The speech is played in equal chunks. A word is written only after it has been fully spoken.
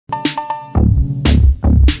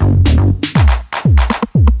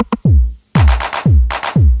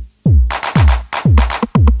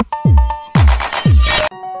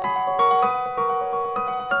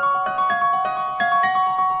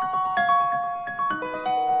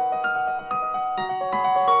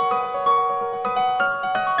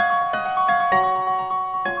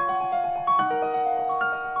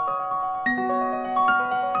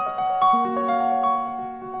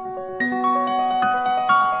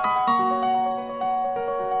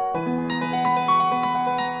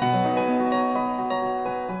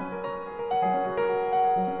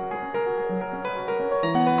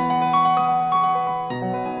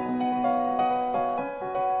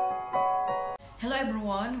Hello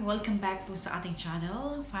everyone! Welcome back po sa ating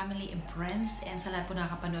channel, family and friends. And sa lahat po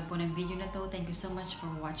nakakapanood po ng video na to, thank you so much for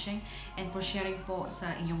watching and for sharing po sa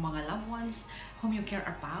inyong mga loved ones whom you care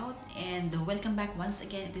about. And welcome back once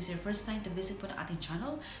again. It is your first time to visit po ng ating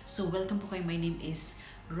channel. So welcome po kayo. My name is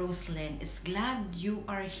Roslyn. It's glad you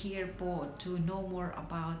are here po to know more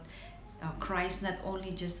about Christ, not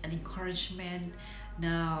only just an encouragement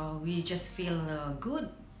na we just feel good,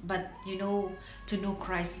 but to know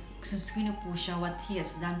Christ, sino po siya, what He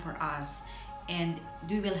has done for us, and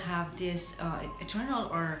we will have this eternal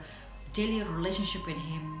or daily relationship with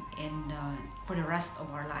Him and for the rest of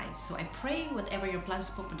our lives. So I pray whatever your plans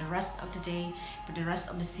for the rest of the day, for the rest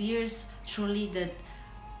of this years, truly that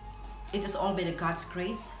it is all by the God's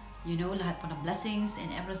grace. Lahat po ng blessings and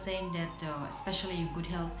everything that, especially your good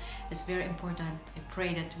health, is very important. I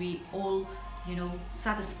pray that we all,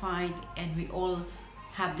 satisfied, and we all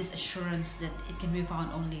have this assurance that it can be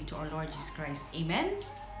found only to our Lord Jesus Christ. Amen.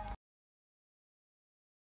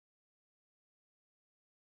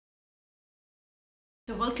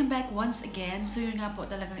 So welcome back once again. So yun nga po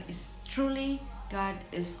talagang is truly God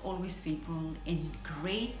is always faithful and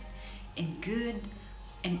great and good,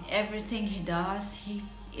 and everything He does, He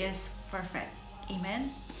is perfect.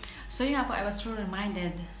 Amen. So yun nga po, I was so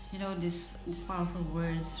reminded, these powerful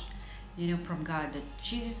words from God, that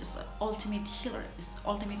Jesus is the ultimate healer, is the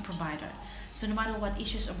ultimate provider. So no matter what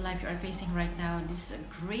issues of life you are facing right now, this is a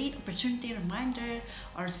great opportunity, reminder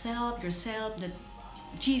yourself that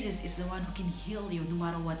Jesus is the one who can heal you no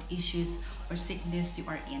matter what issues or sickness you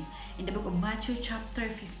are in. In the book of Matthew chapter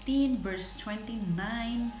 15 verse 29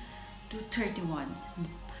 to 31.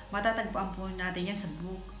 Matatagpuan po natin yan sa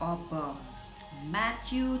book of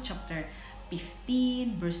Matthew chapter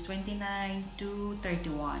 15 verse 29 to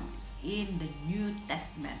 31. It's in the New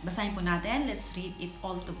Testament. Basahin po natin. Let's read it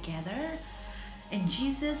all together. And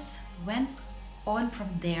Jesus went on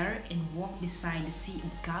from there and walked beside the Sea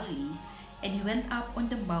of Galilee, and He went up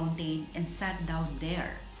on the mountain and sat down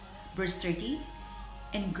there. Verse 30.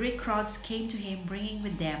 And great crowds came to Him, bringing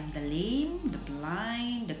with them the lame, the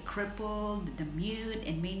blind, the crippled, the mute,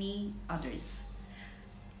 and many others.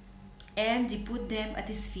 And they put them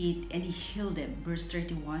at His feet, and He healed them. Verse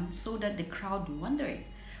 31. So that the crowd wondered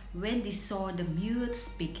when they saw the mute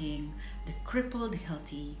speaking, the crippled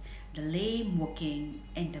healthy, the lame walking,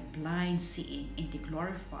 and the blind seeing, and they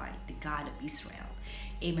glorified the God of Israel.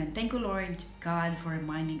 Amen. Thank you, Lord God, for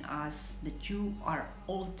reminding us that You are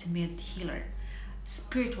ultimate healer.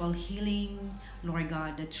 Spiritual healing, Lord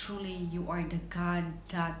God, that truly You are the God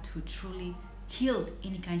that who truly healed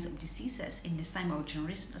any kinds of diseases in this time of our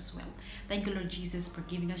generation as well. Thank you, Lord Jesus, for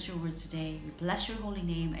giving us Your word today. We bless Your holy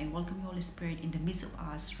name. I welcome You, Holy Spirit, in the midst of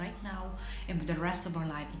us right now and for the rest of our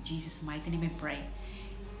life. In Jesus' mighty name I pray.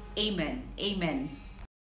 Amen. Amen.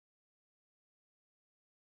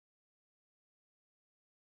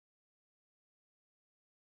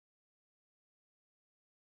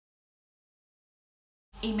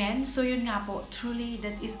 Amen. So yun nga po, truly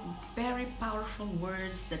that is very powerful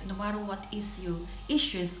words that no matter what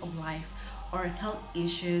issues of life or health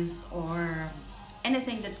issues or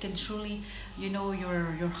anything that can truly,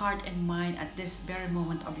 your heart and mind at this very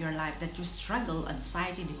moment of your life, that you struggle,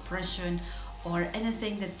 anxiety, depression, or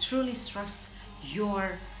anything that truly strikes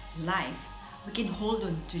your life, we can hold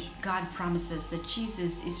on to God promises that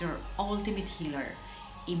Jesus is your ultimate healer.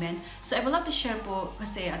 Amen. So I would love to share po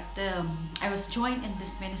kasi I was joined in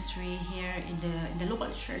this ministry here in the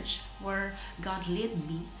local church where God led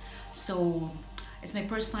me. So it's my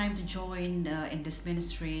first time to join in this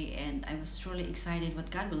ministry, and I was truly excited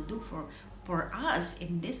what God will do for us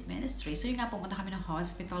in this ministry. So yun nga, pumunta kami ng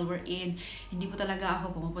hospital wherein hindi po talaga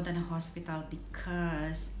ako pumupunta ng hospital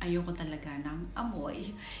because ayoko talaga ng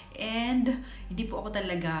amoy, and hindi po ako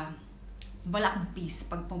talaga wala akong peace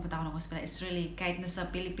pag pumunta ako ng hospital. It's really, kahit nasa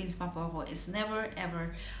Philippines pa po ako, is never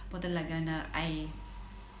ever po talaga na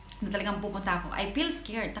talagang pupunta ako. I feel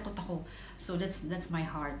scared, takot ako. So that's my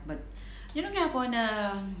heart. But nga po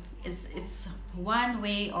na it's one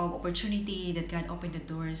way of opportunity that God opened the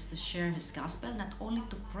doors to share His gospel, not only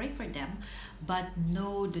to pray for them, but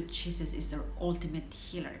know that Jesus is their ultimate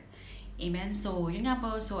healer. Amen. So yun nga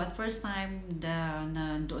po, so at first time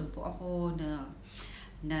doon po ako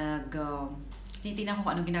tinitingnan ko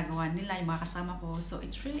kung anong ginagawa nila, yung mga kasama ko. So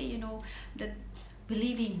it's really, that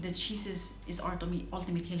believing that Jesus is our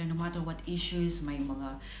ultimate healer no matter what issues, may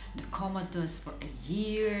mga comatose for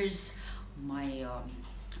years, may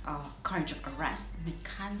cardiac arrest, may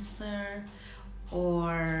cancer,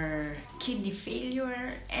 or kidney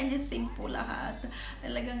failure, anything po lahat.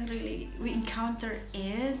 Talagang really, we encounter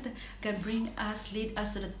it. God bring us, lead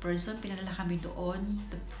us to that person. Pinadala kami doon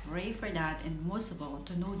to pray for that, and most of all,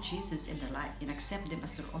 to know Jesus in their life and accept them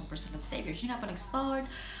as their own personal Savior. Siya nga po nag-start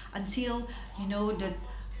until, you know, that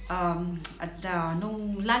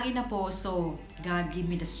nung lagi na po, so God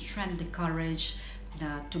give me the strength, the courage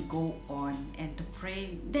na to go on and to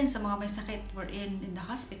pray. Then sa mga may sakit, we're in the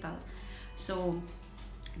hospital. So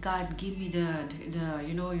God give me the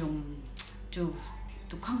you know, yung to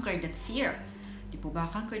conquer that fear. Di po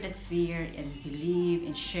ba? Conquer that fear and believe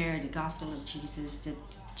and share the gospel of Jesus, that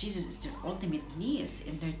Jesus is their ultimate needs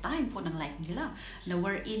in their time po ng life nila, na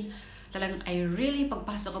we're in. Talagang I really,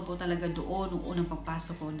 pagpasok ko po talaga doon, nung unang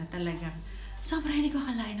pagpasok ko, na talagang sobrang hindi ko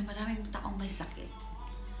akalain na maraming taong may sakit.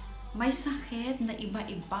 May sakit na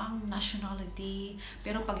iba-ibang nationality,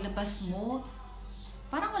 pero paglabas mo,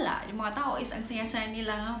 parang wala. Yung mga tao is ang saya-saya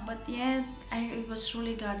nila, but yet, it was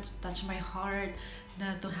really God touch my heart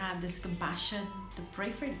na to have this compassion, to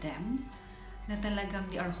pray for them, na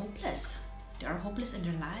talagang they are hopeless. They are hopeless in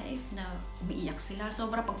their life, na umiiyak sila.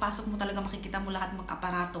 Sobra, pagpasok mo talaga makikita mo lahat ng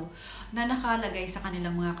aparato na nakalagay sa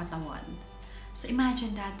kanilang mga katawan. So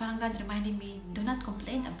imagine that, parang God reminding me, do not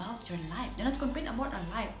complain about your life. Do not complain about our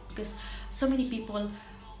life, because so many people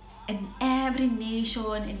in every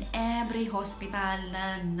nation, in every hospital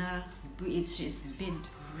na which is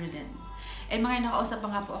bedridden. And mga nakausap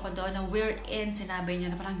pa nga po ako doon na wherein sinabi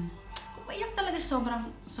niya na parang kumayak talaga,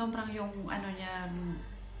 sobrang yung ano niya,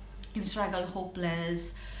 yung struggle,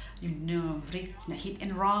 hopeless, yung na hit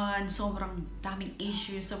and run, sobrang daming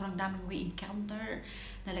issues, sobrang daming we encounter.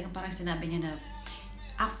 Talagang parang sinabi niya na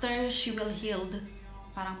after she will healed,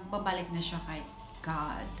 parang babalik na siya kay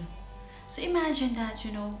God. So imagine that,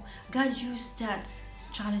 you know, God used that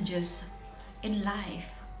challenges in life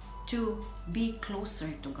to be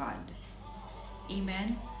closer to God.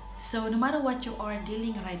 Amen? So no matter what you are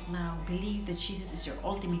dealing right now, believe that Jesus is your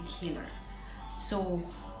ultimate healer. So,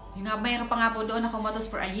 yung nga, mayroon pa nga po doon na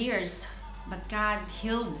comatose for years, but God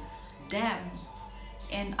healed them.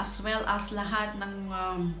 And as well as lahat ng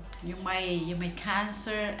yung may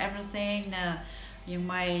cancer, everything na yung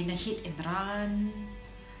may na hit and run,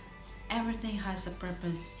 everything has a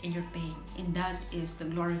purpose in your pain, and that is to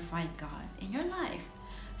glorify God in your life.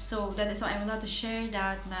 So that is why I would love to share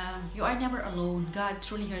that na you are never alone. God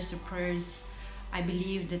truly hears your prayers. I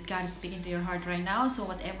believe that God is speaking to your heart right now. So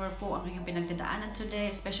whatever po ang inyong pinagdadaanan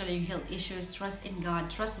today, especially yung health issues, trust in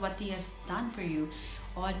God. Trust what He has done for you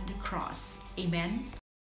on the cross. Amen?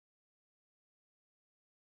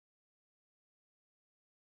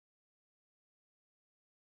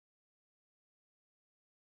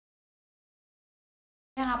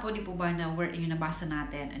 Kaya nga po, di po ba na word yung nabasa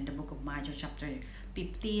natin in the book of Matthew chapter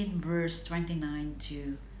 15 verse 29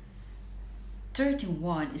 to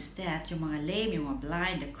 31 is that yung mga lame, yung mga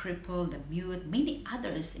blind, the crippled, the mute, many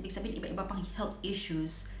others, ibig sabihin iba-iba pang health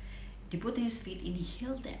issues, they put in His feet and He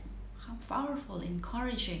healed them. How powerful,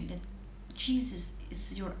 encouraging that Jesus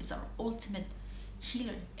is our ultimate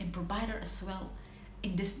healer and provider as well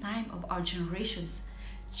in this time of our generations.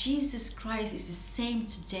 Jesus Christ is the same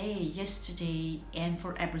today, yesterday, and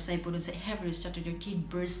forever. Sabi po dun sa Hebrews chapter 13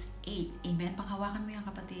 verse 8. Amen? Panghawakan mo yung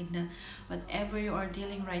kapatid na whatever you are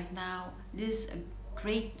dealing right now, this is a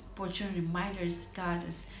great opportunity, reminders God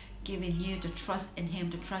has given you to trust in Him,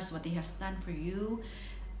 to trust what He has done for you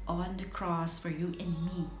on the cross for you and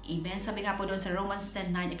me. Amen? Sabi nga po doon sa Romans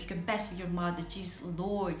 10:9, if you confess with your mouth that Jesus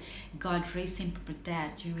Lord, God raised Him from the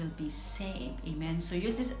dead, you will be saved. Amen? So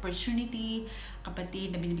use this opportunity,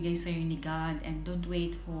 kapatid, na binibigay sa iyo ni God, and don't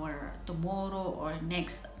wait for tomorrow or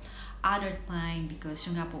next other time, because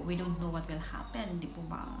yung nga po, we don't know what will happen. Di po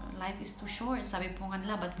ba? Life is too short. Sabi po nga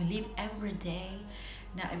nila, but we live every day.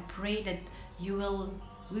 Na I pray that we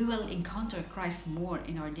will encounter Christ more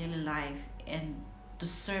in our daily life and to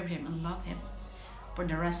serve Him and love Him for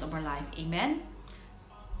the rest of our life. Amen?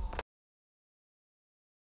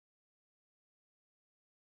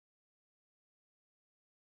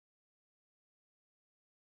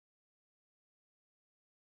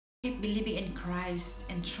 Keep believing in Christ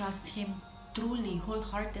and trust Him truly,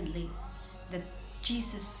 wholeheartedly, that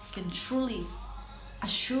Jesus can truly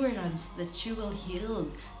assurance that you will heal,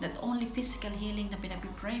 not only physical healing na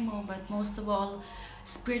pinapipray mo, but most of all,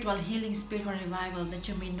 spiritual healing, spiritual revival, that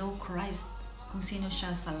you may know Christ, kung sino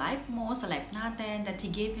siya sa life mo, sa life natin, that He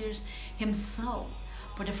gave Himself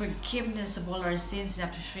for the forgiveness of all our sins, and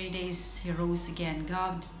after 3 days, He rose again.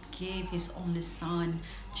 God gave His only Son,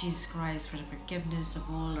 Jesus Christ, for the forgiveness of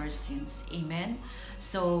all our sins. Amen?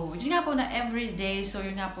 So, yun nga po na every day, so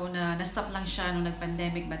yun nga po na na-stop lang siya nung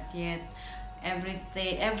nag-pandemic, but yet, every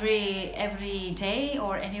day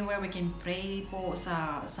or anywhere we can pray po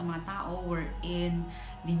sa mga tao wherein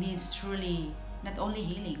they needs truly not only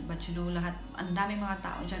healing but lahat ang dami mga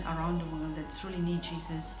tao dyan around the world that truly need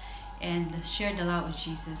Jesus and share the love of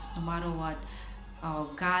Jesus no matter what.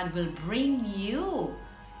 God will bring you,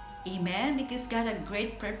 amen, because God had a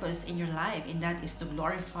great purpose in your life and that is to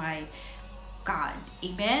glorify God.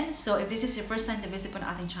 Amen. So if this is your first time to visit on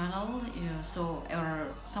ating channel,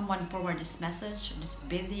 or someone forward this message, this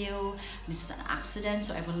video, this is an accident,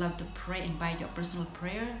 so I would love to pray, invite you a personal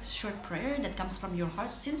prayer, short prayer that comes from your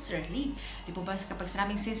heart sincerely. Di po ba kapag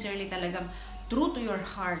sinabing sincerely talagang true to your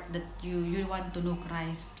heart that you want to know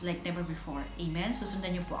Christ like never before. Amen. So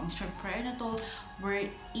sundan niyo po ang short prayer na to.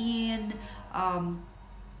 We're in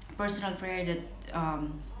personal prayer that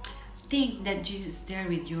think that Jesus is there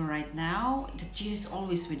with you right now, that Jesus is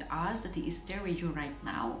always with us, that He is there with you right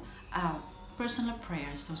now. Personal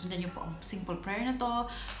prayer. So sundan niyo po ang simple prayer na to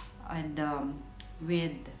and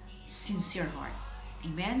with sincere heart.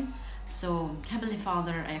 Amen. So Heavenly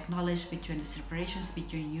Father, I acknowledge between the separations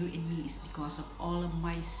between you and me is because of all of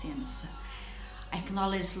my sins. I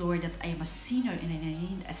acknowledge, Lord, that I am a sinner and I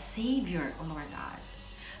need a Savior, O Lord God.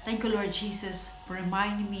 Thank you, Lord Jesus, for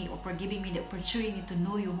reminding me or for giving me the opportunity to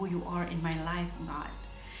know you, who you are in my life, God.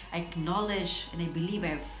 I acknowledge and I believe,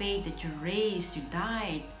 I have faith that you raised, you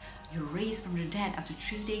died, you raised from the dead after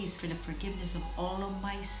 3 days for the forgiveness of all of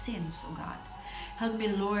my sins, oh God. Help me,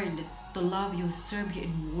 Lord, to love you, serve you,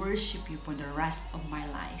 and worship you for the rest of my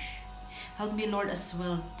life. Help me, Lord, as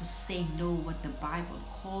well to say no what the Bible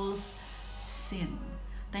calls sin.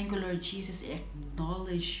 Thank you, Lord Jesus. I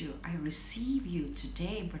acknowledge you. I receive you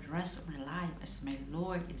today for the rest of my life as my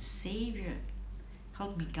Lord and Savior.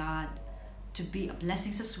 Help me, God, to be a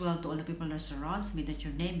blessing as well to all the people that surrounds me, that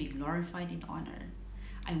your name be glorified and honored.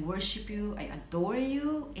 I worship you, I adore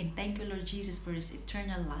you, and thank you, Lord Jesus, for this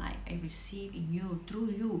eternal life I receive in you,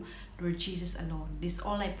 through you, Lord Jesus alone. This is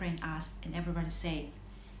all I pray and ask, and everybody say,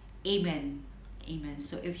 Amen. Amen.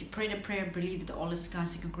 So if you pray the prayer, believe that all is gone.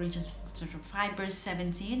 2 Corinthians 5 verse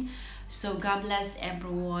 17. So God bless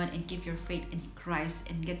everyone and keep your faith in Christ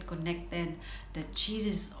and get connected that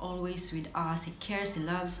Jesus is always with us. He cares, He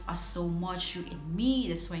loves us so much, you and me.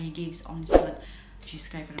 That's why He gave His only Son, Jesus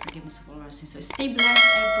Christ, for the forgiveness of all our sins. So stay blessed,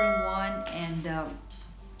 everyone, and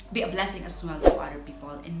be a blessing as well to other people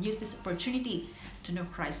and use this opportunity to know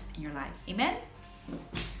Christ in your life. Amen.